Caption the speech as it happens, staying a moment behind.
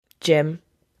Jim,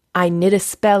 I knit a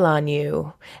spell on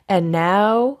you, and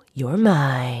now you're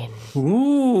mine.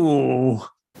 Ooh.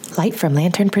 Light from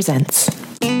Lantern presents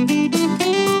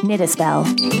Knit a Spell.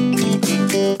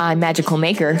 I'm Magical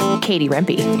Maker, Katie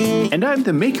Rempe. And I'm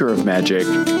the maker of magic,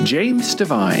 James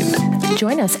Devine.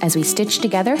 Join us as we stitch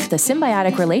together the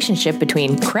symbiotic relationship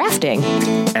between crafting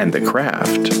and the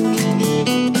craft.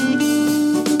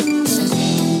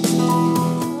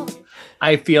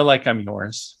 I feel like I'm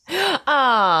yours.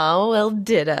 Oh, well,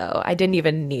 ditto. I didn't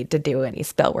even need to do any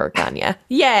spell work on you.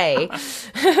 Yay.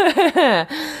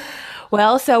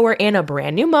 Well, so we're in a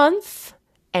brand new month,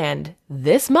 and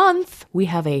this month we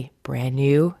have a brand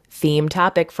new theme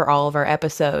topic for all of our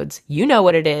episodes. You know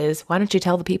what it is. Why don't you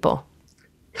tell the people?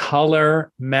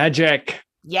 Color magic.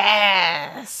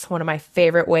 Yes. One of my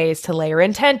favorite ways to layer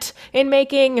intent in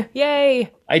making.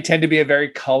 Yay. I tend to be a very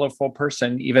colorful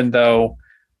person, even though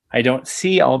I don't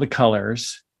see all the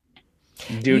colors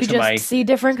due You to just see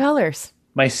different colors.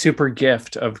 my super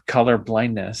gift of color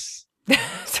blindness.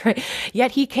 That's right.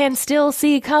 Yet he can still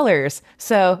see colors.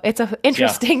 So it's an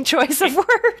interesting choice of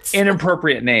words.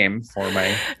 Inappropriate name for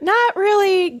my Not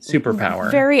really superpower.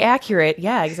 Very accurate.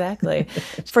 Yeah, exactly.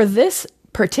 For this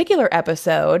particular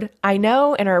episode, I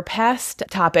know in our past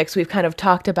topics, we've kind of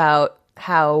talked about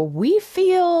how we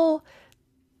feel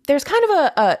there's kind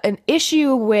of an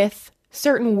issue with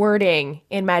certain wording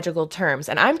in magical terms.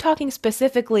 And I'm talking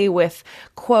specifically with,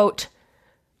 quote,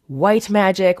 white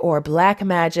magic or black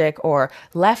magic or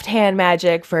left hand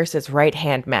magic versus right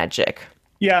hand magic.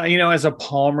 Yeah, as a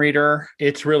palm reader,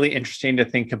 it's really interesting to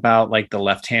think about like the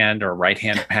left hand or right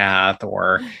hand path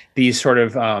or these sort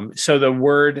of so the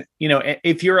word,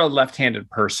 if you're a left-handed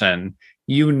person,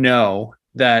 you know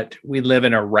that we live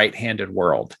in a right-handed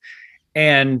world.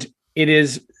 And it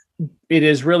is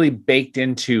really baked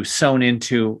into, sewn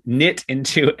into, knit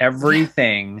into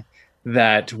everything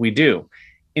that we do.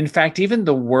 In fact, even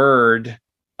the word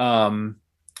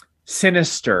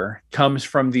sinister comes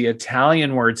from the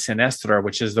Italian word sinistra,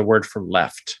 which is the word for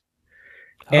left.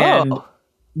 Oh. And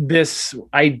this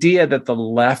idea that the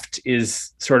left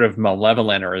is sort of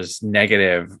malevolent or is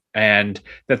negative, and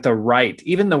that the right,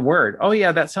 even the word, oh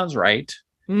yeah, that sounds right.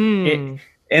 And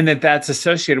that's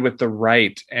associated with the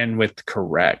right and with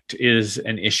correct is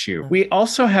an issue. We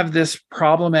also have this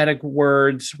problematic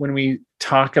words when we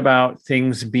talk about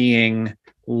things being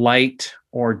light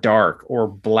or dark or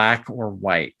black or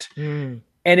white. And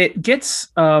it gets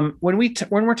when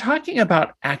we're talking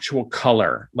about actual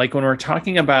color, like when we're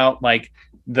talking about like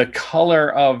the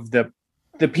color of the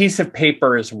piece of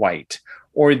paper is white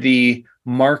or the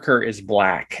marker is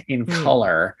black in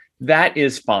color, that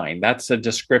is fine. That's a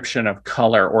description of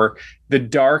color, or the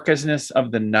darkness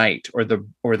of the night or the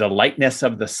lightness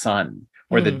of the sun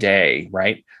or the day,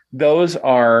 right? Those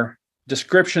are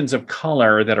descriptions of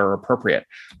color that are appropriate.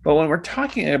 But when we're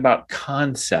talking about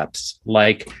concepts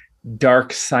like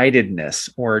dark-sightedness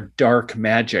or dark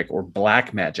magic or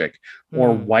black magic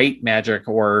or white magic,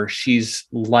 or she's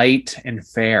light and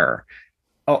fair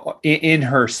in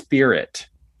her spirit,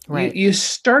 Right. You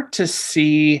start to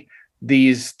see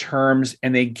these terms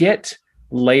and they get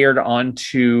layered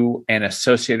onto and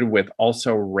associated with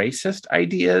also racist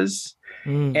ideas.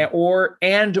 Or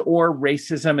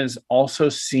racism is also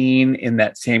seen in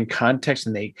that same context,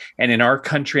 and in our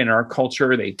country and our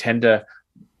culture they tend to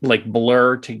like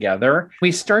blur together.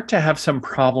 We start to have some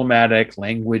problematic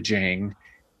languaging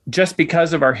just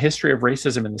because of our history of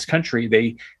racism in this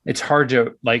country. It's hard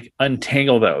to like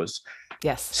untangle those.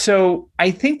 Yes. So I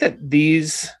think that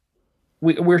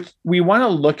we want to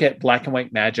look at black and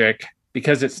white magic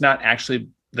because it's not actually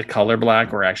the color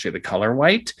black or actually the color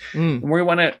white. We're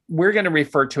going to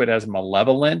refer to it as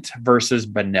malevolent versus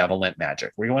benevolent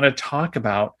magic. We want to talk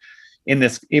about in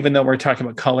this, even though we're talking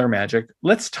about color magic,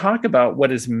 let's talk about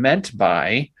what is meant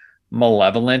by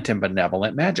malevolent and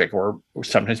benevolent magic, or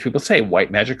sometimes people say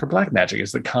white magic or black magic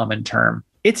is the common term.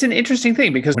 It's an interesting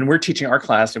thing because when we're teaching our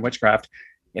class in witchcraft,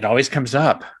 it always comes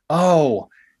up. Oh,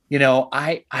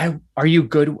 are you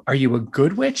good? Are you a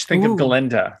good witch? Think of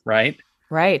Galinda, right?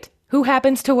 Right. Who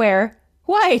happens to wear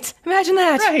white? Imagine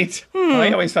that. Right. Well,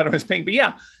 I always thought it was pink, but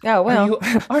yeah. Oh, well.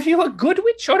 Are you a good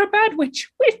witch or a bad witch?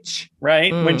 Which?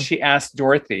 Right. When she asked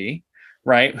Dorothy,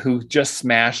 right, who just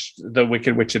smashed the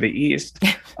Wicked Witch of the East,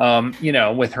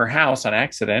 with her house on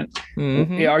accident.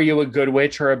 Are you a good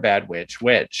witch or a bad witch?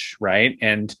 Which? Right.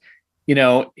 And,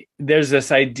 there's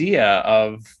this idea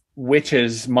of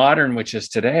witches, modern witches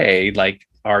today, like,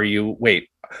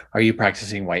 are you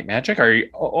practicing white magic? Are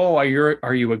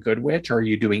you a good witch? Or are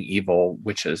you doing evil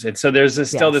witches? And so there's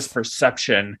still this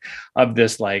perception of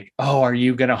this, like, oh, are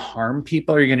you going to harm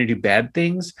people? Are you going to do bad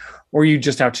things? Or are you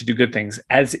just out to do good things?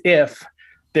 As if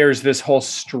there's this whole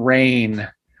strain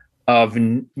of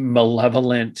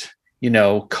malevolent,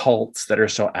 cults that are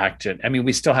so active. I mean,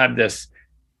 we still have this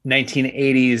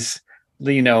 1980s,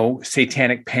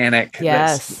 satanic panic.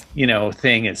 Yes.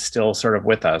 Thing is still sort of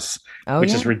with us,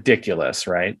 which is ridiculous,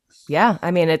 right? Yeah.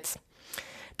 I mean,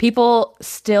 people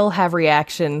still have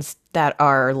reactions that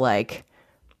are like,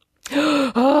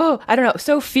 oh, I don't know,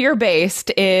 so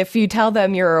fear-based if you tell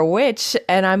them you're a witch.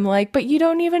 And I'm like, but you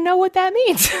don't even know what that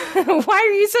means. Why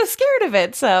are you so scared of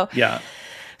it? So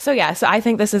I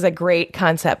think this is a great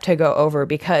concept to go over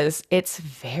because it's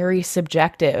very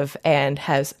subjective and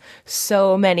has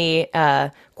so many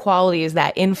qualities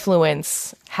that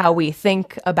influence how we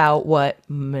think about what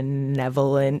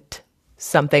malevolent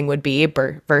something would be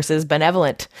versus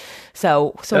benevolent.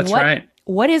 So that's right.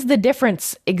 What is the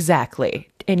difference exactly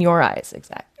in your eyes?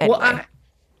 Anyway.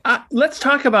 Well, let's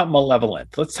talk about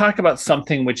malevolent. Let's talk about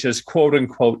something which is quote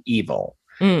unquote evil.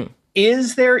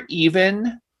 Is there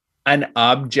even an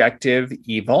objective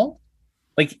evil?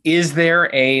 Like, is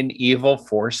there an evil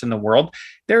force in the world?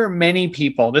 There are many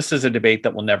people, this is a debate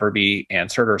that will never be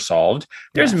answered or solved.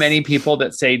 There's many people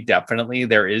that say definitely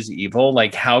there is evil.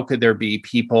 Like, how could there be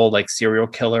people like serial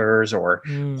killers or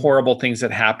horrible things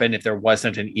that happen if there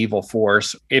wasn't an evil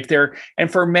force?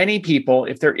 And for many people,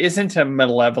 if there isn't a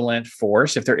malevolent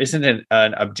force, if there isn't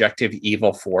an objective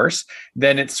evil force,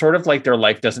 then it's sort of like their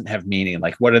life doesn't have meaning.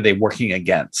 Like, what are they working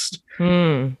against?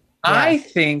 I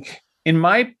think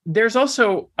there's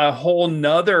also a whole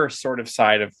nother sort of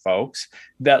side of folks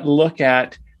that look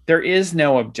at there is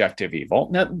no objective evil.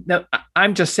 Now,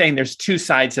 I'm just saying there's two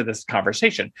sides of this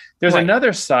conversation. There's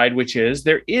another side, which is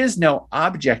there is no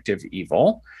objective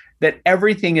evil, that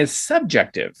everything is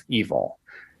subjective evil.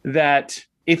 That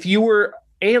if you were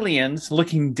aliens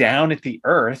looking down at the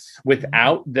earth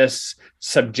without this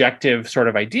subjective sort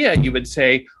of idea, you would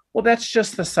say, well, that's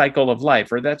just the cycle of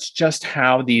life, or that's just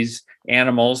how these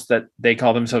animals that they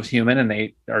call themselves human and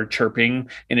they are chirping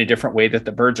in a different way that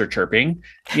the birds are chirping,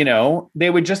 they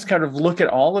would just kind of look at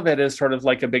all of it as sort of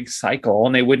like a big cycle,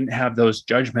 and they wouldn't have those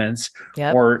judgments.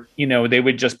 Or, they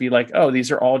would just be like, oh,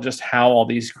 these are all just how all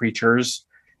these creatures,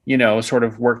 sort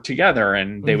of work together.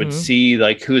 And they would see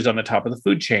like who's on the top of the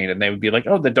food chain. And they would be like,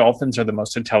 oh, the dolphins are the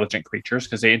most intelligent creatures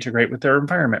because they integrate with their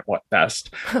environment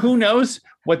best. Who knows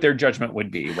what their judgment would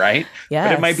be, right?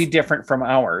 But it might be different from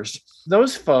ours.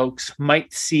 Those folks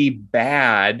might see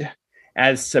bad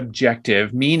as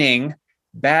subjective, meaning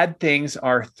bad things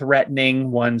are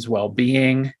threatening one's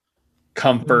well-being,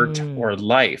 comfort, or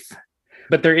life.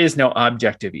 But there is no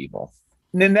objective evil.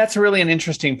 And then that's really an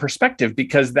interesting perspective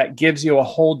because that gives you a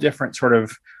whole different sort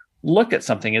of look at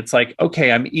something. It's like,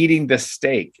 okay, I'm eating this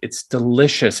steak. It's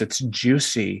delicious. It's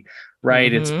juicy,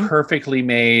 right? It's perfectly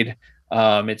made.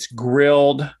 It's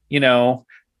grilled,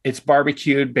 it's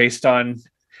barbecued based on,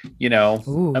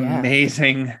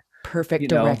 amazing, perfect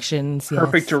directions,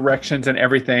 perfect directions and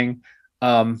everything.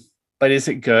 But is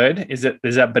it good? Is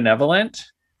that benevolent?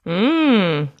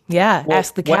 Yeah. Well,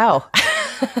 ask the cow.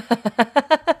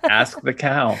 Ask the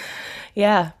cow.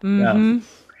 Yeah. Yeah.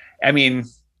 I mean,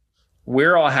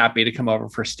 we're all happy to come over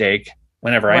for steak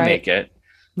whenever I make it.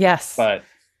 Yes. But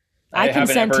I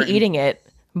consent to eating it,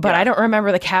 but I don't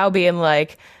remember the cow being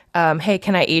like, hey,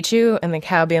 can I eat you? And the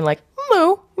cow being like,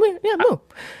 moo. Yeah, moo.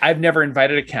 I've never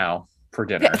invited a cow for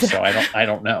dinner, so I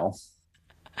don't know.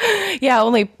 Yeah,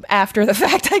 only after the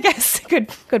fact, I guess. Good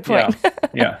point.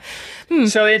 Yeah.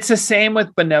 So it's the same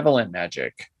with benevolent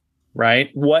magic, right?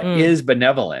 What is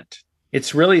benevolent?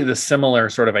 It's really the similar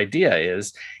sort of idea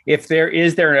is if there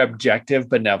is an objective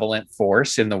benevolent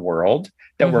force in the world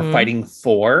that we're fighting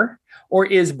for, or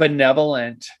is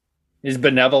benevolence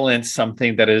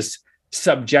something that is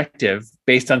subjective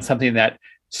based on something that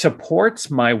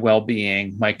supports my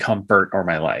well-being, my comfort, or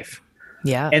my life?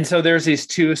 Yeah. And so there's these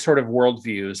two sort of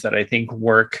worldviews that I think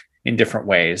work in different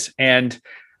ways. And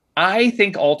I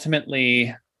think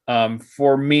ultimately,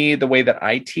 for me, the way that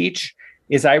I teach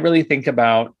is I really think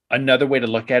about another way to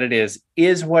look at it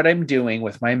is what I'm doing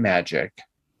with my magic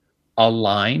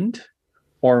aligned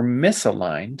or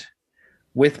misaligned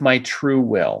with my true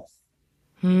will?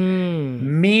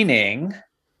 Meaning,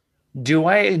 do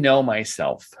I know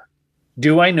myself?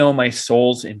 Do I know my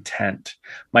soul's intent,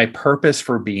 my purpose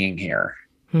for being here?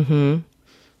 And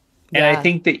I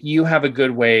think that you have a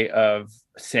good way of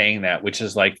saying that, which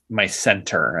is like my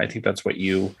center. I think that's what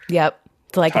you Yep.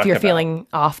 Like if you're feeling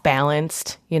off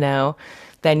balanced,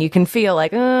 then you can feel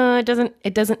like,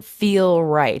 it doesn't feel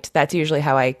right. That's usually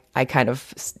how I kind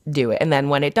of do it. And then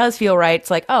when it does feel right,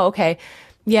 it's like, oh, okay,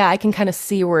 yeah, I can kind of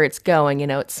see where it's going. You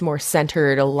know, it's more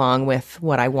centered along with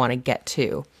what I want to get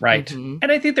to. Right. Mm-hmm.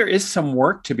 And I think there is some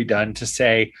work to be done to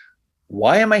say,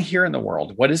 why am I here in the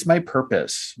world? What is my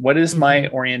purpose? What is my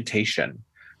orientation?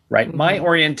 Right. My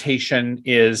orientation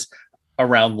is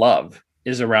around love,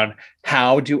 is around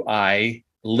how do I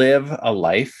live a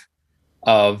life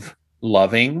of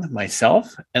loving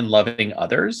myself and loving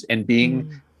others and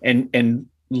being and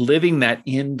living that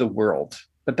in the world.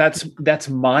 But that's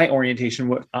my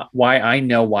orientation, why I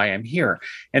know why I'm here.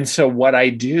 And so what I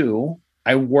do,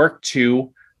 I work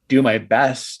to do my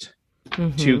best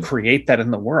to create that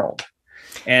in the world,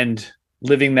 and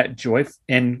living that joy,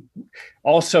 and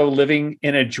also living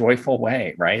in a joyful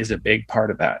way, right, is a big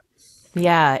part of that.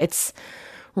 Yeah, it's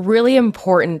really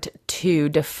important to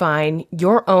define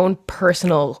your own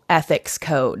personal ethics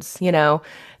codes. You know,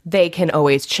 they can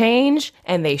always change,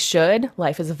 and they should.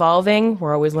 Life is evolving.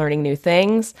 We're always learning new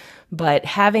things. But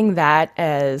having that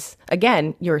as,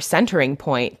 again, your centering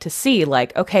point to see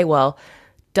like, okay, well,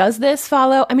 does this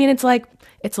follow? I mean, it's like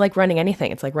running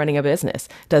anything. It's like running a business.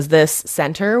 Does this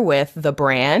center with the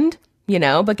brand? You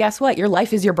know, but guess what? Your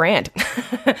life is your brand.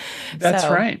 That's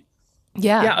right.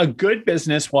 Yeah. Yeah. A good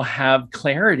business will have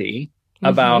clarity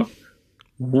about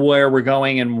where we're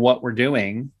going and what we're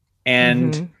doing.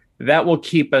 And that will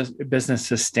keep a business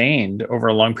sustained over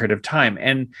a long period of time.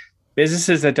 And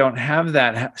businesses that don't have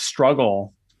that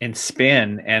struggle and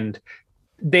spin, and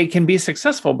they can be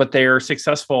successful, but they are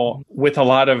successful with a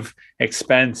lot of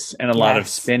expense and a lot of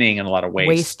spinning and a lot of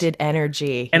wasted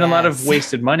energy and a lot of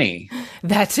wasted money.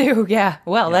 That too. Yeah.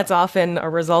 Well, that's often a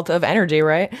result of energy,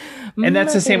 right? And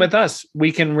that's the same with us.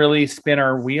 We can really spin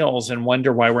our wheels and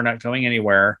wonder why we're not going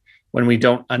anywhere when we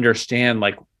don't understand,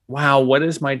 like, wow, what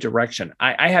is my direction?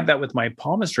 I have that with my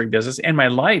palmistry business and my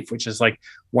life, which is like,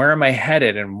 where am I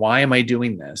headed and why am I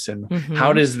doing this? And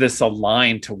how does this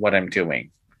align to what I'm doing?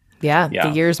 Yeah, the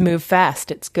years move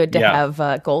fast. It's good to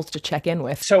have goals to check in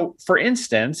with. So for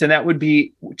instance, and that would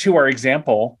be to our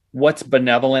example, what's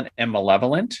benevolent and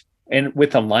malevolent, and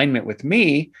with alignment with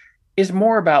me is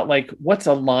more about like what's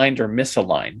aligned or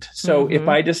misaligned. So if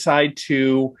I decide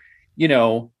to, you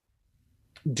know,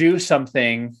 do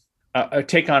something,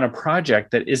 take on a project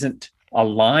that isn't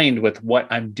aligned with what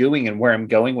I'm doing and where I'm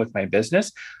going with my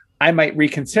business, I might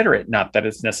reconsider it. Not that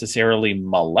it's necessarily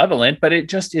malevolent, but it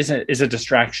just is a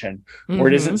distraction, or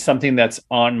it isn't something that's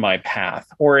on my path,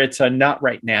 or it's a not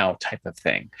right now type of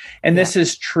thing. And this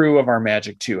is true of our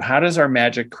magic too. How does our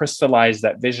magic crystallize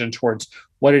that vision towards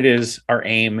what it is our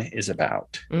aim is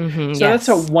about? So that's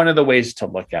one of the ways to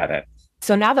look at it.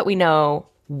 So now that we know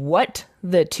what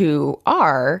the two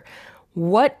are,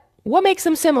 what makes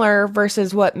them similar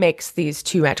versus what makes these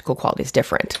two magical qualities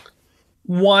different?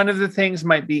 One of the things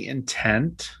might be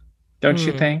intent, don't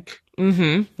you think?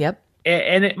 Yep.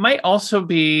 And it might also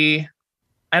be,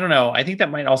 I don't know, I think that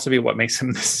might also be what makes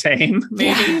them the same, maybe.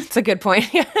 Yeah, it's a good point.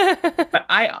 But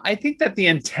I think that the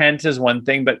intent is one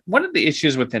thing, but one of the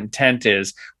issues with intent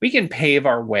is we can pave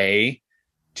our way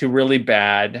to really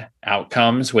bad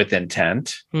outcomes with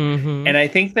intent. And I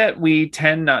think that we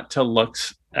tend not to look,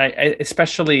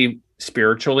 especially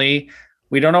spiritually,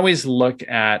 we don't always look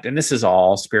at, and this is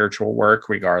all spiritual work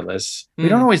regardless, we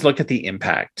don't always look at the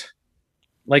impact.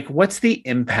 Like, what's the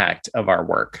impact of our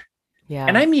work? Yeah.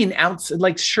 And I mean,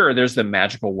 like, sure, there's the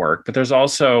magical work, but there's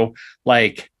also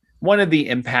like one of the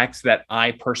impacts that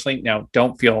I personally now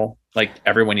don't feel like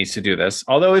everyone needs to do this.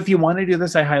 Although if you want to do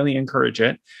this, I highly encourage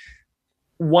it.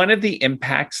 One of the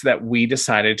impacts that we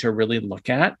decided to really look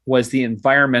at was the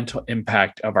environmental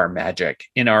impact of our magic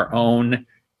in our own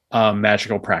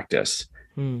magical practice.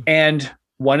 And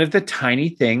one of the tiny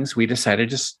things we decided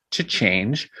to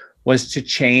change was to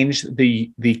change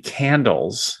the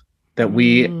candles that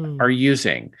we are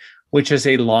using, which is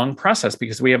a long process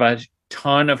because we have a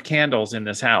ton of candles in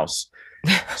this house.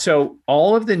 So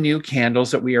all of the new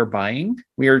candles that we are buying,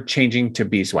 we are changing to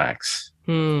beeswax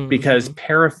because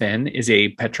paraffin is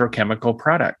a petrochemical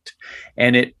product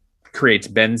and it creates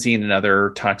benzene and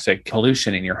other toxic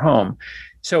pollution in your home.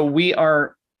 So we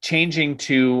are changing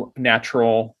to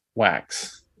natural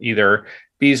wax, either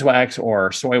beeswax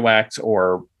or soy wax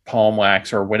or palm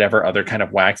wax or whatever other kind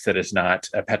of wax that is not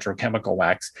a petrochemical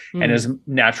wax, and as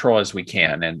natural as we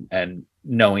can, and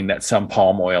knowing that some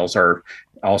palm oils are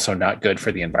also not good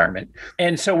for the environment.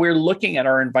 And so we're looking at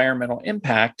our environmental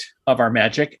impact of our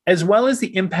magic, as well as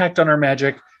the impact on our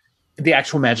magic, the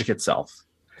actual magic itself.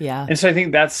 Yeah. And so I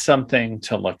think that's something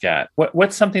to look at.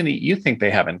 What's something that you think they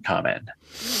have in common?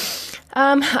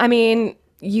 I mean,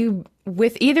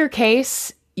 with either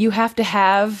case, you have to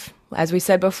have, as we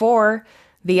said before,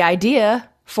 the idea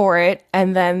for it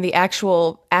and then the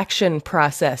actual action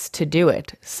process to do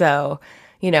it. So,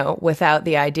 without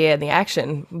the idea and the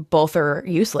action, both are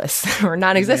useless or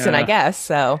non-existent, I guess.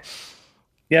 So,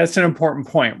 yeah, it's an important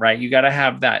point, right? You got to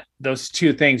have those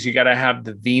two things. You got to have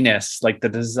the Venus, like the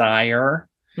desire,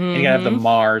 and you got to have the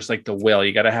Mars, like the will.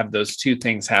 You got to have those two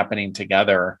things happening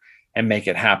together and make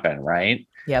it happen, right?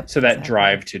 Yep. So that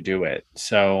drive to do it.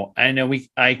 So I know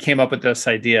I came up with this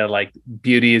idea, like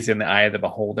beauty is in the eye of the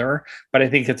beholder, but I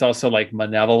think it's also like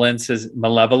malevolence is in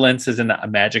the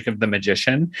magic of the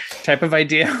magician type of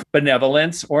idea.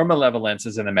 Benevolence or malevolence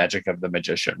is in the magic of the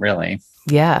magician, really.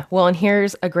 Yeah. Well, and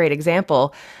here's a great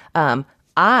example.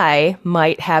 I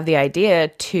might have the idea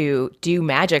to do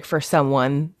magic for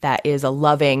someone that is a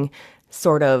loving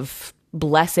sort of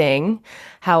blessing.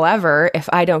 However, if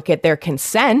I don't get their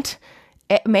consent,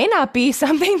 it may not be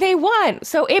something they want.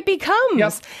 So it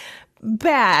becomes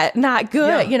bad, not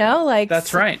good, like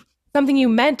that's right. Something you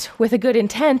meant with a good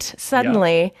intent,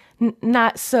 suddenly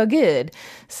not so good.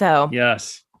 So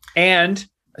yes. And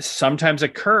sometimes a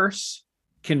curse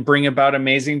can bring about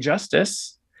amazing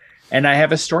justice. And I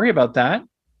have a story about that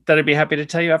I'd be happy to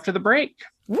tell you after the break.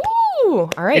 Woo! All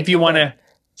right. If you want to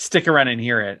stick around and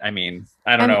hear it. I mean,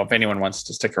 I don't know if anyone wants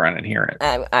to stick around and hear it.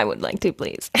 I would like to,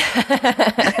 please. All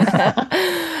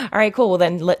right, cool. Well,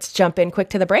 then let's jump in quick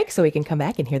to the break so we can come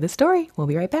back and hear the story. We'll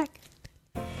be right back.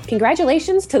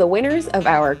 Congratulations to the winners of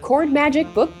our Cord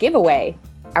Magic book giveaway.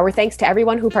 Our thanks to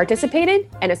everyone who participated,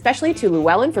 and especially to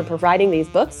Llewellyn for providing these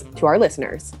books to our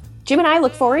listeners. Jim and I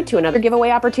look forward to another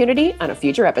giveaway opportunity on a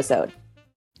future episode.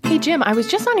 Hey, Jim, I was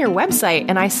just on your website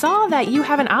and I saw that you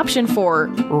have an option for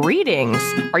readings.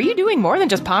 Are you doing more than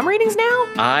just palm readings now?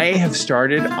 I have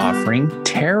started offering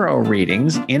tarot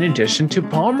readings in addition to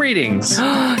palm readings.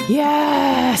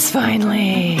 Yes,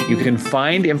 finally. You can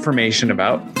find information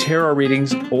about tarot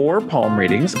readings or palm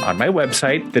readings on my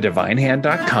website,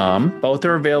 thedivinehand.com. Both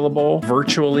are available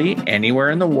virtually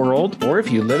anywhere in the world, or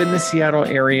if you live in the Seattle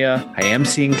area, I am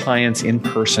seeing clients in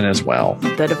person as well.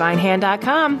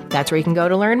 Thedivinehand.com. That's where you can go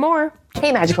to learn more.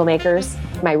 Hey, Magical Makers.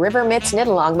 My River Mitts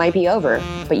knit-along might be over,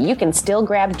 but you can still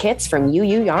grab kits from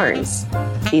UU Yarns.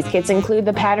 These kits include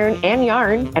the pattern and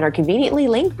yarn and are conveniently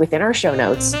linked within our show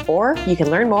notes. Or you can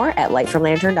learn more at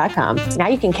lightfromlantern.com. Now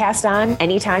you can cast on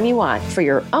anytime you want for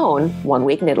your own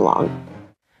one-week knit-along.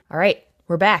 All right,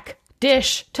 we're back.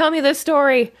 Dish, tell me this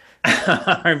story.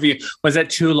 Was that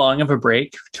too long of a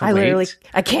break to wait?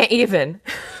 I can't even.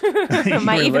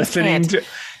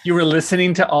 You were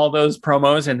listening to all those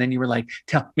promos, and then you were like,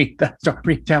 "Tell me the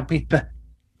story. Tell me the."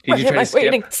 Did you try to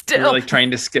skip? Still? You were like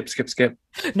trying to skip.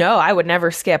 No, I would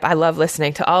never skip. I love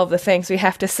listening to all of the things we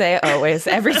have to say always,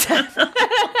 every time.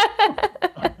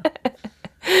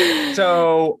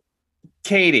 So,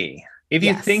 Katie, if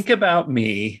you think about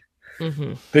me,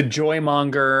 the joy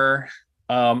monger,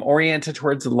 oriented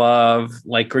towards love,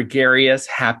 like gregarious,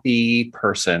 happy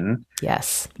person.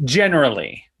 Yes.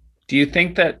 Generally, do you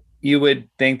think that you would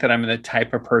think that I'm the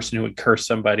type of person who would curse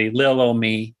somebody, little old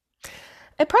me?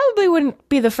 It probably wouldn't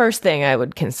be the first thing I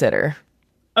would consider.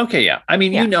 Okay, yeah. I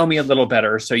mean, you know me a little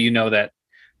better, so you know that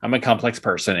I'm a complex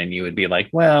person, and you would be like,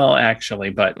 well,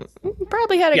 actually, but...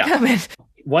 Probably had it coming.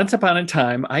 Once upon a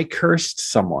time, I cursed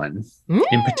someone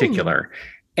in particular,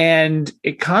 and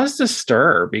it caused a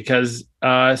stir because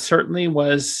certainly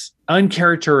was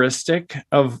uncharacteristic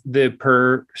of the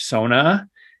persona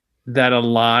that a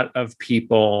lot of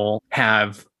people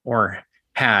have or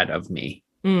had of me,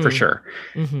 for sure.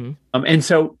 And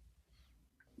so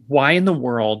how in the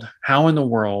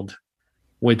world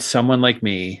would someone like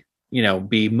me,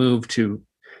 be moved to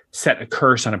set a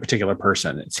curse on a particular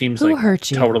person? It seems Who like hurt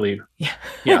you? Totally. Yeah.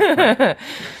 Right.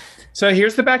 So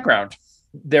here's the background.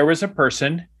 There was a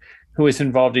person who was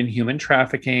involved in human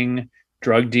trafficking,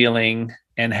 drug dealing,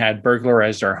 and had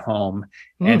burglarized our home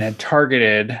and had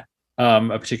targeted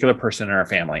a particular person in our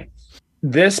family.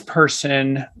 This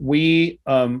person, we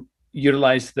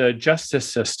utilized the justice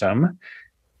system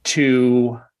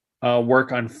to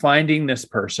work on finding this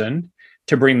person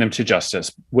to bring them to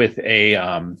justice with a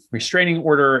restraining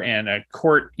order and a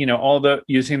court,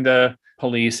 using the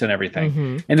police and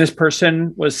everything. And this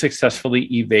person was successfully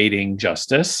evading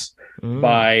justice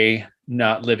by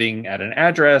not living at an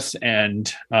address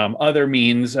and other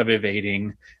means of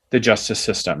evading the justice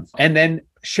system, and then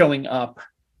showing up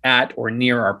at or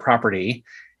near our property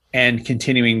and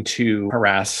continuing to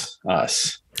harass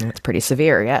us. That's pretty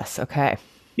severe. Yes. Okay.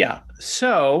 Yeah.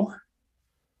 So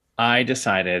I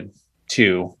decided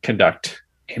to conduct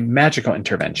a magical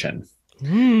intervention.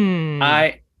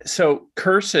 So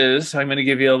curses, I'm going to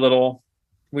give you a little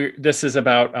this is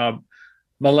about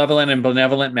malevolent and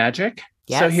benevolent magic.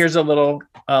 Yes. So here's a little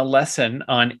lesson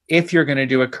on if you're going to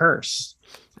do a curse.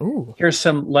 Ooh. Here's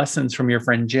some lessons from your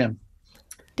friend Jim.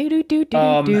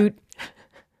 Do.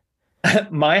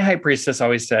 My high priestess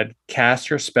always said, cast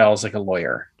your spells like a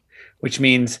lawyer, which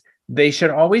means they should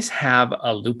always have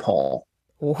a loophole.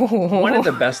 One of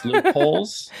the best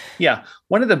loopholes. Yeah.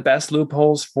 One of the best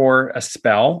loopholes for a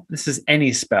spell, this is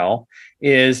any spell,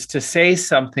 is to say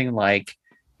something like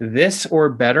this or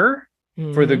better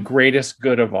for the greatest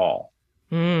good of all.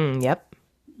 Yep.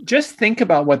 Just think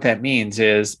about what that means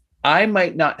is I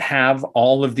might not have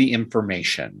all of the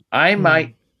information.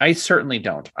 I certainly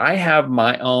don't. I have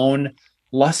my own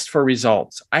lust for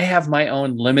results. I have my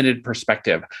own limited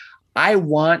perspective. I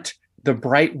want the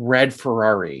bright red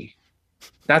Ferrari.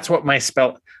 That's what my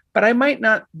spell, but I might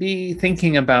not be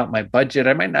thinking about my budget.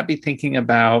 I might not be thinking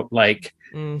about like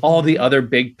all the other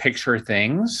big picture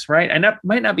things, right? I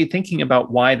might not be thinking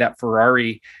about why that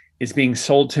Ferrari is being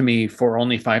sold to me for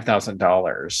only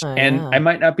 $5,000. And I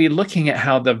might not be looking at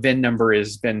how the VIN number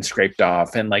has been scraped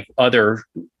off and like other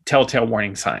telltale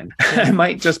warning sign. I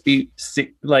might just be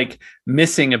like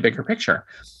missing a bigger picture.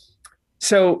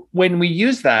 So when we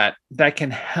use that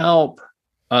can help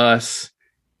us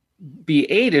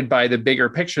be aided by the bigger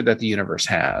picture that the universe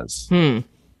has.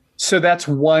 So that's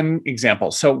one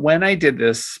example. So when I did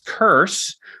this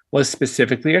curse was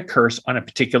specifically a curse on a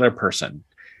particular person.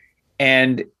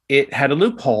 And it had a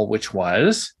loophole, which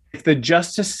was if the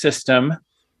justice system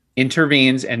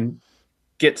intervenes and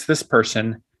gets this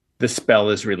person, the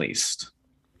spell is released.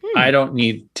 I don't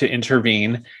need to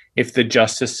intervene if the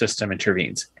justice system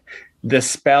intervenes.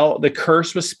 The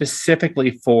curse was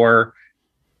specifically for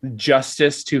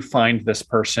justice to find this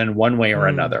person one way or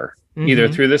another, either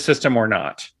through the system or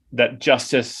not, that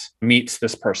justice meets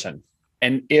this person.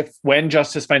 And when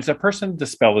justice finds that person, the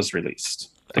spell is released.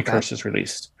 The curse is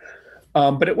released.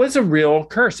 But it was a real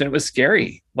curse and it was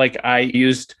scary. Like I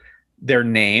used their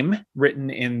name written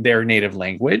in their native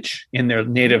language, in their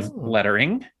native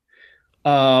lettering.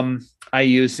 I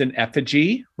used an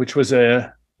effigy, which was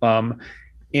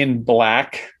in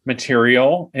black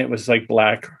material. It was like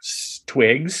black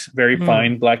twigs, very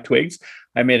fine black twigs.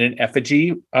 I made an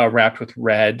effigy wrapped with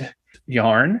red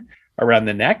yarn around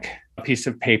the neck, a piece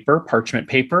of paper, parchment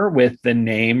paper with the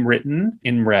name written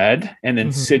in red, and then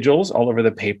sigils all over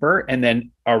the paper. And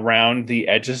then around the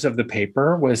edges of the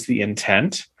paper was the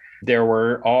intent. There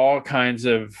were all kinds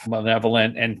of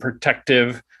malevolent and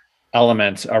protective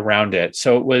elements around it.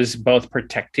 So it was both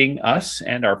protecting us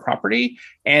and our property,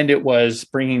 and it was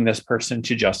bringing this person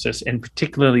to justice, and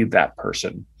particularly that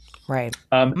person. Right.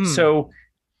 So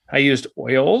I used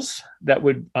oils that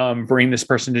would bring this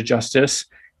person to justice.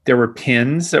 There were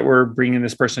pins that were bringing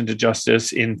this person to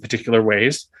justice in particular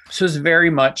ways. So it's very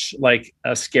much like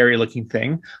a scary looking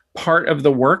thing. Part of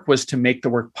the work was to make the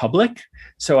work public.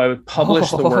 So I would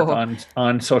publish the work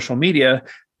on social media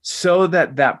so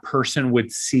that that person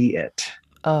would see it,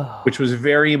 which was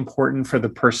very important for the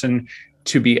person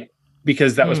to be,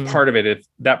 because that was part of it. If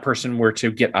that person were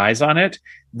to get eyes on it,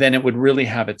 then it would really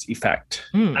have its effect.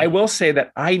 I will say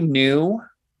that I knew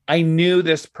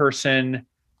this person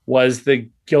was the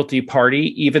guilty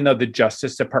party, even though the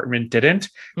Justice Department didn't,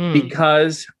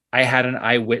 because I had an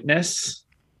eyewitness.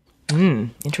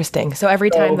 Interesting. So every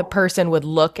time the person would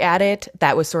look at it,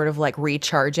 that was sort of like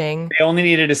recharging. They only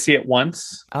needed to see it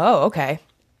once. Oh, okay.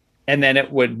 And then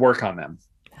it would work on them.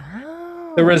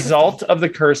 Oh, the result of the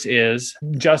curse is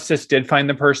justice did find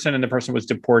the person, and the person was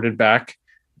deported back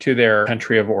to their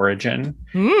country of origin.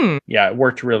 Yeah, it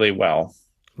worked really well.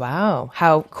 Wow.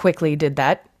 How quickly did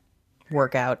that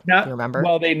work out? Do you remember?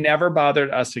 Well, they never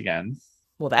bothered us again.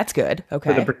 Well, that's good. Okay.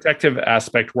 So the protective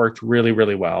aspect worked really,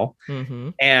 really well.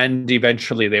 And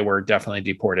eventually they were definitely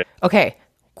deported. Okay.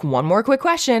 One more quick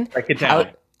question. Break it down.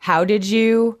 How did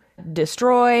you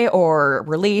destroy or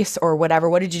release or whatever?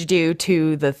 What did you do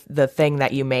to the thing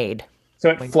that you made?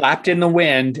 So it flapped in the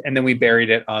wind, and then we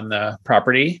buried it on the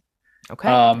property.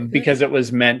 Okay. Because it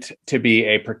was meant to be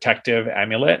a protective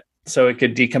amulet, so it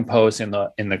could decompose in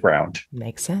the ground.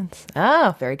 Makes sense.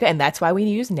 Oh, very good. And that's why we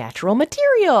use natural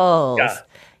materials. Yeah.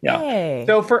 Yay.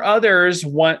 So for others,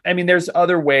 there's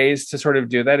other ways to sort of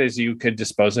do that, is you could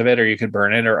dispose of it, or you could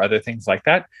burn it, or other things like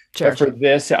that. Sure. But for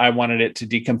this, I wanted it to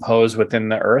decompose within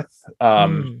the earth,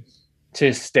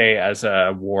 to stay as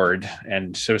a ward,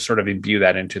 and so sort of imbue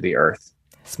that into the earth.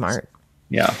 Smart.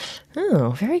 Yeah. Oh,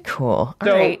 very cool. All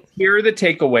so right. Here are the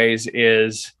takeaways: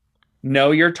 is know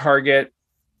your target,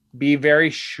 be very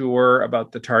sure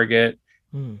about the target,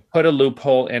 put a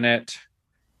loophole in it.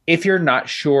 If you're not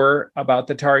sure about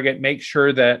the target, make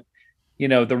sure that,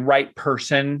 the right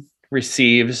person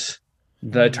receives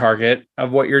the target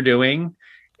of what you're doing.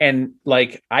 And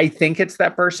like, I think it's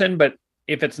that person, but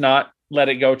if it's not, let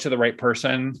it go to the right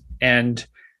person. And,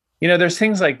 there's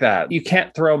things like that. You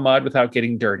can't throw mud without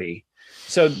getting dirty.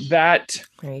 So that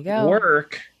there you go.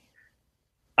 work,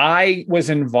 I was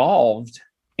involved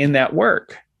in that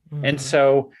work. Mm-hmm. And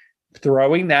so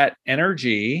throwing that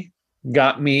energy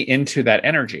got me into that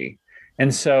energy.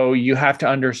 And so you have to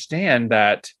understand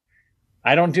that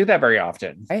I don't do that very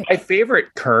often. Right. My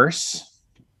favorite curse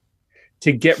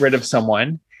to get rid of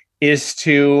someone is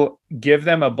to give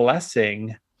them a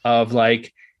blessing of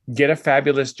like, get a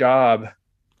fabulous job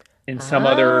in some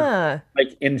other,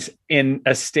 like in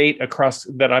a state across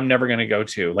that I'm never going to go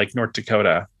to, like North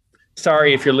Dakota.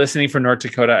 Sorry, if you're listening from North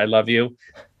Dakota, I love you.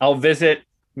 I'll visit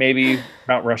maybe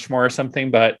Mount Rushmore or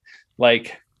something, but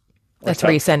like, that's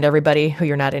where you send everybody who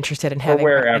you're not interested in having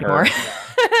anymore.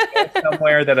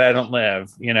 Somewhere that I don't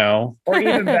live, or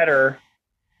even better,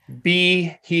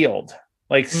 be healed.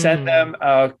 Like send them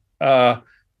a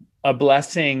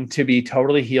blessing to be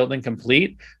totally healed and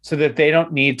complete so that they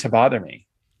don't need to bother me.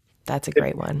 That's a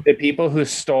great one. The people who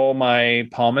stole my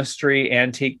palmistry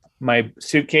my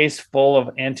suitcase full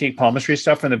of antique palmistry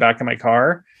stuff from the back of my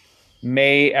car,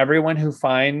 may everyone who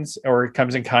finds or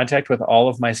comes in contact with all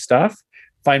of my stuff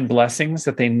find blessings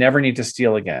that they never need to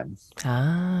steal again.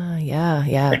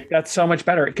 Yeah. Like, that's so much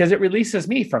better because it releases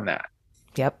me from that.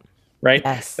 Yep. Right.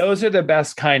 Yes. Those are the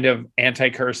best kind of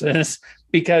anti-curses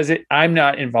because I'm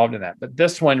not involved in that. But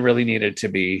this one really needed to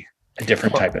be a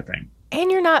different type of thing. And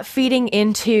you're not feeding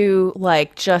into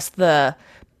like just the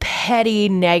petty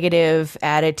negative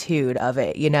attitude of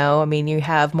it, I mean, you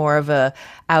have more of a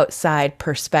outside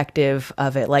perspective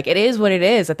of it. Like, it is what it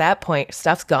is. At that point,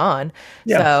 stuff's gone.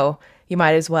 Yeah. So you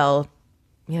might as well,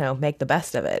 make the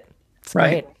best of it. It's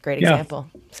right. Great example.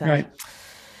 So. Right.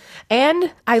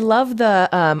 And I love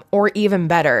the, or even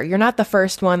better. You're not the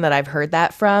first one that I've heard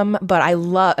that from, but I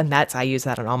use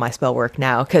that on all my spell work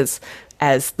now, because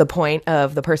as the point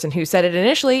of the person who said it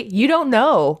initially, you don't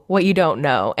know what you don't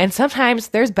know. And sometimes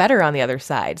there's better on the other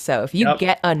side. So if you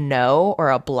get a no or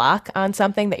a block on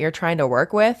something that you're trying to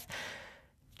work with,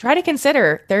 try to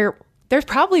consider there's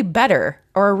probably better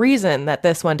or a reason that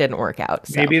this one didn't work out.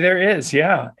 So. Maybe there is.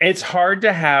 Yeah. It's hard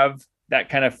to have that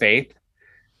kind of faith.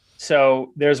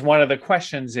 So there's one of the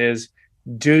questions is,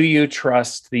 do you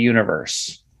trust the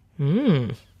universe?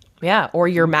 Yeah. Or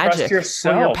your magic or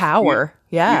your power.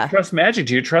 Do you trust magic?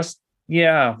 Do you trust,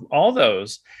 all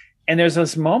those? And there's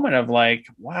this moment of like,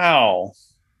 wow,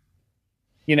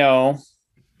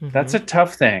 that's a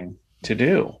tough thing to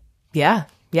do. Yeah.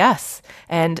 Yes.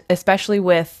 And especially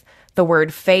with the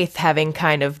word faith having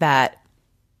kind of that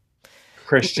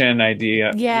Christian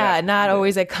idea. Yeah. Not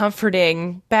always a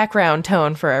comforting background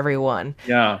tone for everyone.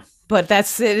 Yeah. But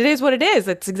it is what it is.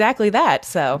 It's exactly that.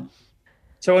 So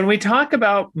when we talk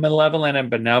about malevolent and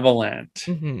benevolent,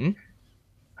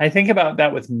 I think about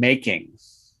that with making.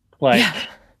 Like,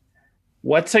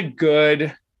 what's a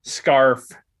good scarf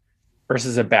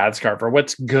versus a bad scarf? Or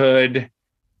what's good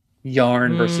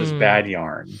yarn versus bad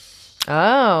yarn?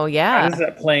 Oh, yeah. How does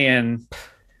that play in?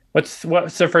 What's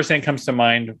the first thing that comes to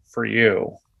mind for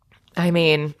you? I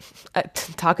mean,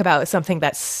 talk about something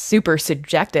that's super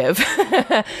subjective.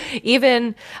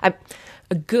 Even a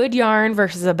good yarn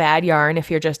versus a bad yarn,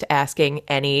 if you're just asking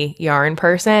any yarn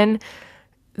person,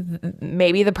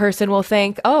 maybe the person will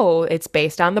think, oh, it's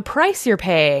based on the price you're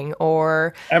paying,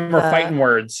 or and we're fighting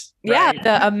words. Right? Yeah,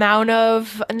 the amount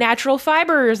of natural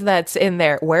fibers that's in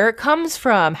there, where it comes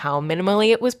from, how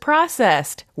minimally it was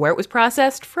processed, where it was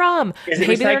processed from. Is it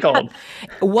recycled?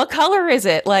 What color is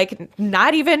it? Like,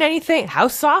 not even anything. How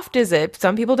soft is it?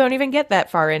 Some people don't even get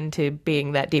that far into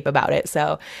being that deep about it.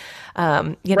 So,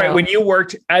 right. When you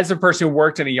worked as a person who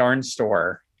worked in a yarn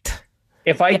store,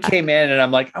 if I came in and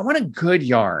I'm like, I want a good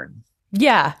yarn.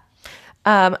 Yeah.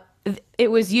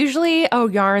 It was usually a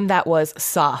yarn that was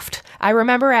soft. I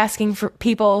remember asking for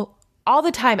people all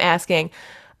the time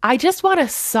I just want a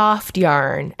soft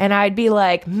yarn. And I'd be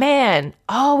like, man,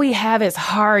 all we have is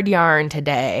hard yarn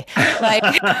today. Like,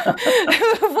 what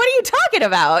are you talking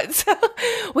about? So,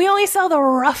 we only sell the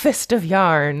roughest of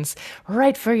yarns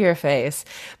right for your face.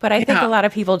 But I think a lot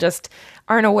of people just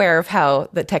aren't aware of how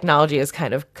the technology has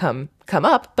kind of come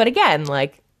up. But again,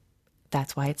 like,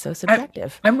 that's why it's so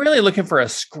subjective. I'm really looking for a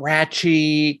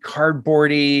scratchy,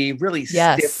 cardboardy, really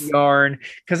stiff yarn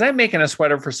because I'm making a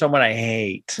sweater for someone I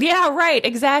hate. Yeah, right.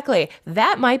 Exactly.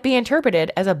 That might be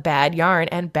interpreted as a bad yarn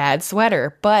and bad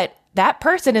sweater, but that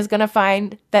person is going to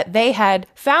find that they had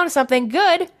found something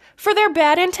good for their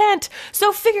bad intent.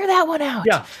 So figure that one out.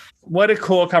 Yeah. What a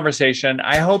cool conversation.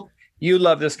 I hope you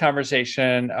love this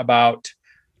conversation about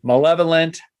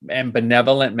malevolent and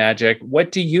benevolent magic.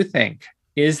 What do you think?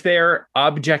 Is there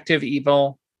objective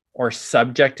evil or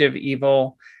subjective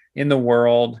evil in the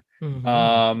world?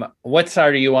 What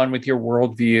side are you on with your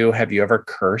worldview? Have you ever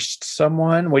cursed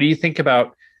someone? What do you think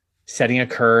about setting a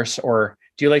curse, or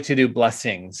do you like to do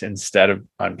blessings instead of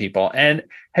on people? And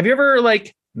have you ever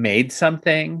like made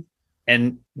something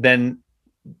and then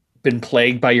been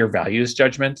plagued by your values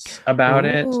judgments about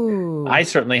it? I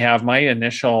certainly have. My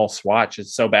initial swatch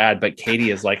is so bad, but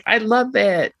Katie is like, I love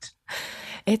it.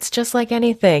 It's just like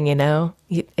anything,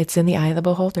 it's in the eye of the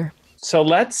beholder. So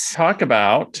let's talk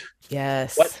about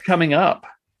what's coming up.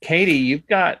 Katie, you've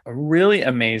got a really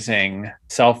amazing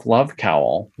self-love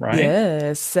cowl, right?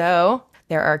 Yes. So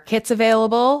there are kits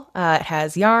available. It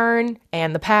has yarn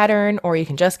and the pattern, or you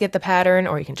can just get the pattern,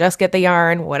 or you can just get the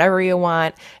yarn, whatever you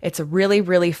want. It's really,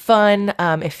 really fun.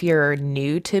 If you're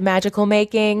new to magical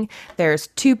making, there's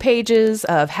 2 pages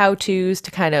of how-tos to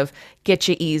kind of get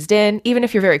you eased in. Even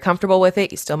if you're very comfortable with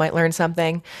it, you still might learn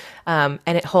something. And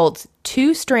it holds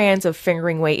 2 strands of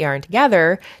fingering weight yarn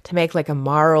together to make like a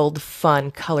marled,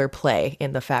 fun color play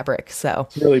in the fabric. So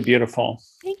it's really beautiful.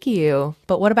 Thank you.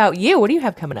 But what about you? What do you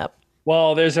have coming up?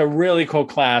 Well, there's a really cool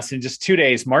class in just 2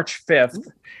 days, March 5th,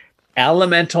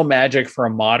 Elemental Magic for a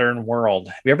Modern World.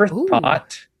 Have you ever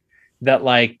thought that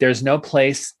like there's no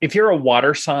place, if you're a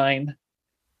water sign,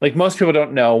 like most people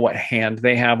don't know what hand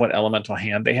they have, what elemental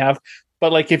hand they have.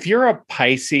 But like if you're a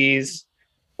Pisces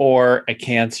or a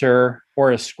Cancer or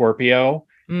a Scorpio,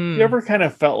 you ever kind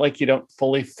of felt like you don't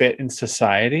fully fit in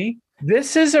society?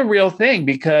 This is a real thing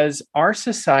because our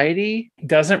society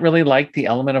doesn't really like the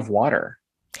element of water.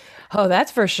 Oh,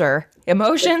 that's for sure.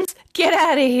 Emotions, get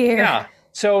out of here. Yeah.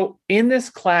 So in this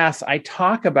class, I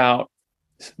talk about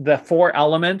the 4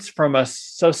 elements from a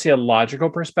sociological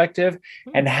perspective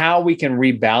and how we can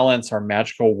rebalance our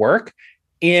magical work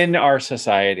in our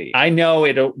society. I know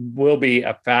it will be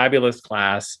a fabulous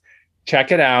class.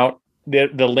 Check it out. The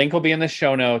link will be in the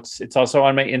show notes. It's also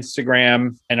on my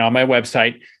Instagram and on my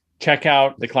website. Check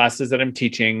out the classes that I'm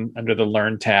teaching under the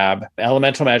Learn tab.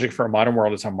 Elemental Magic for a Modern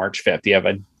World is on March 5th. You have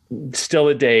still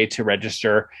a day to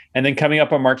register. And then coming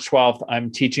up on March 12th,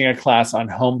 I'm teaching a class on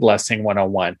Home Blessing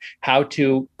 101, how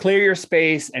to clear your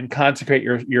space and consecrate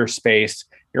your space,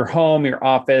 your home, your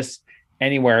office,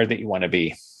 anywhere that you want to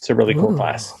be. It's a really cool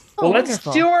class. Well, let's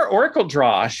do our Oracle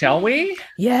draw, shall we?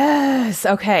 Yes.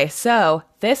 Okay. So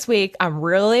this week, I'm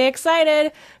really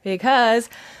excited because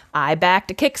I backed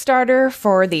a Kickstarter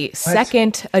for the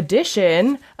second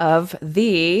edition of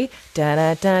the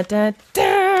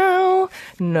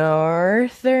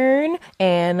Northern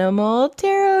Animal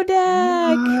Tarot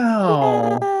deck.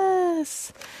 Wow.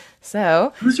 Yes.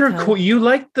 So those are cool. You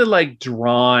like the like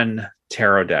drawn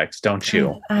tarot decks, don't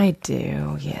you? I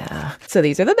do. Yeah. So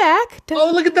these are the back.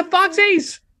 Oh, look at the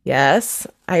foxies. Yes.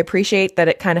 I appreciate that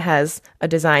it kind of has a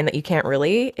design that you can't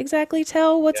really exactly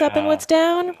tell what's up and what's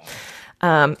down.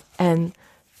 And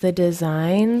the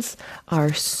designs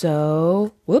are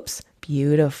so,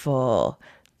 beautiful.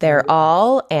 They're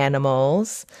all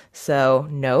animals, so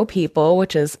no people,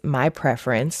 which is my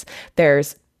preference.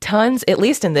 There's tons, at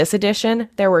least in this edition,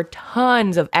 there were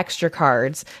tons of extra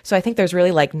cards. So I think there's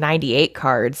really like 98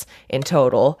 cards in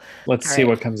total. Let's see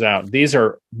what comes out. These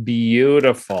are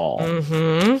beautiful.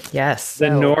 Yes. The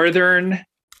Northern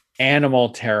Animal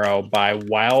Tarot by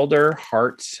Wilder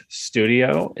Hearts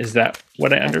Studio. Is that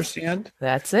what I understand?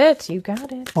 That's it. You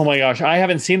got it. Oh my gosh. I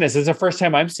haven't seen this. It's the first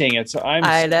time I'm seeing it. So I'm so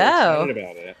excited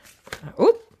about it.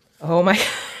 Oop. Oh my.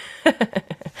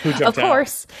 Who jumped Of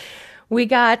course. We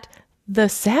got the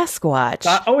Sasquatch.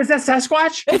 Is that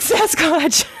Sasquatch? It's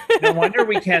Sasquatch. No wonder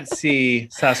we can't see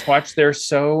Sasquatch. They're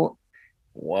so...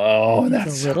 Whoa,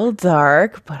 that's a little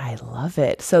dark, but I love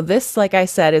it. So this, like I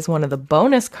said, is one of the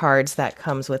bonus cards that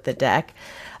comes with the deck.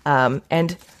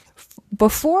 And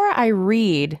before I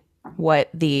read what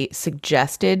the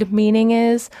suggested meaning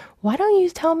is, why don't you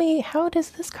tell me, how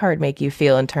does this card make you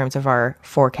feel in terms of our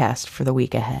forecast for the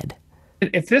week ahead?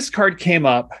 If this card came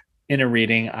up in a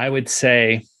reading, I would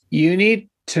say you need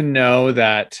to know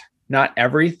that not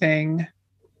everything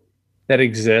that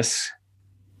exists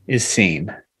is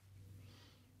seen.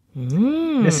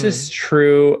 This is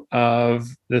true of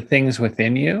the things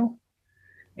within you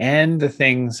and the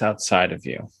things outside of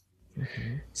you.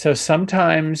 So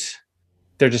sometimes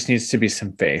there just needs to be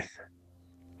some faith.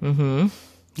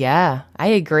 Yeah, I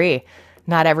agree.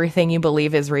 Not everything you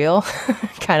believe is real.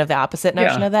 Kind of the opposite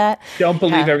notion of that. Don't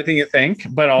believe everything you think,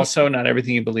 but also not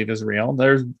everything you believe is real.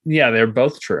 They're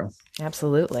both true.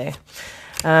 Absolutely.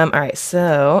 All right.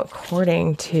 So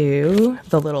according to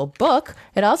the little book,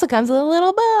 it also comes with a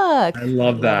little book. I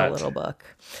love that. Little book.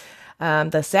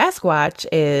 The Sasquatch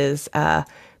is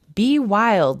be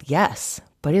wild, yes,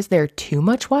 but is there too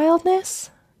much wildness?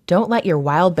 Don't let your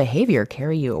wild behavior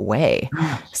carry you away.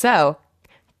 So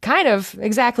kind of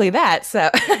exactly that. So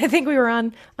I think we were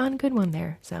on a good one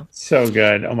there. So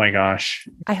good. Oh my gosh.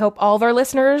 I hope all of our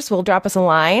listeners will drop us a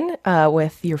line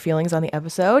with your feelings on the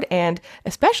episode, and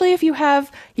especially if you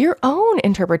have your own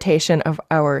interpretation of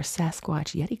our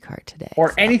Sasquatch Yeti card today.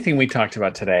 Or anything we talked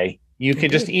about today. You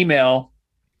can just email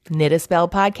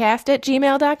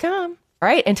knittaspellpodcast@gmail.com. All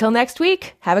right, until next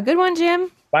week, have a good one,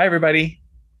 Jim. Bye, everybody.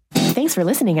 Thanks for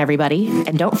listening, everybody.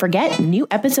 And don't forget, new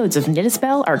episodes of Knit a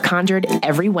Spell are conjured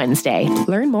every Wednesday.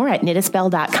 Learn more at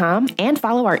knittaspell.com and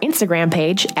follow our Instagram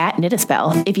page at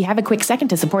knittaspell. If you have a quick second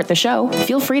to support the show,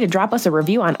 feel free to drop us a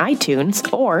review on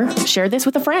iTunes or share this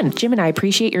with a friend. Jim and I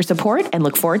appreciate your support and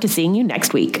look forward to seeing you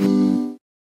next week.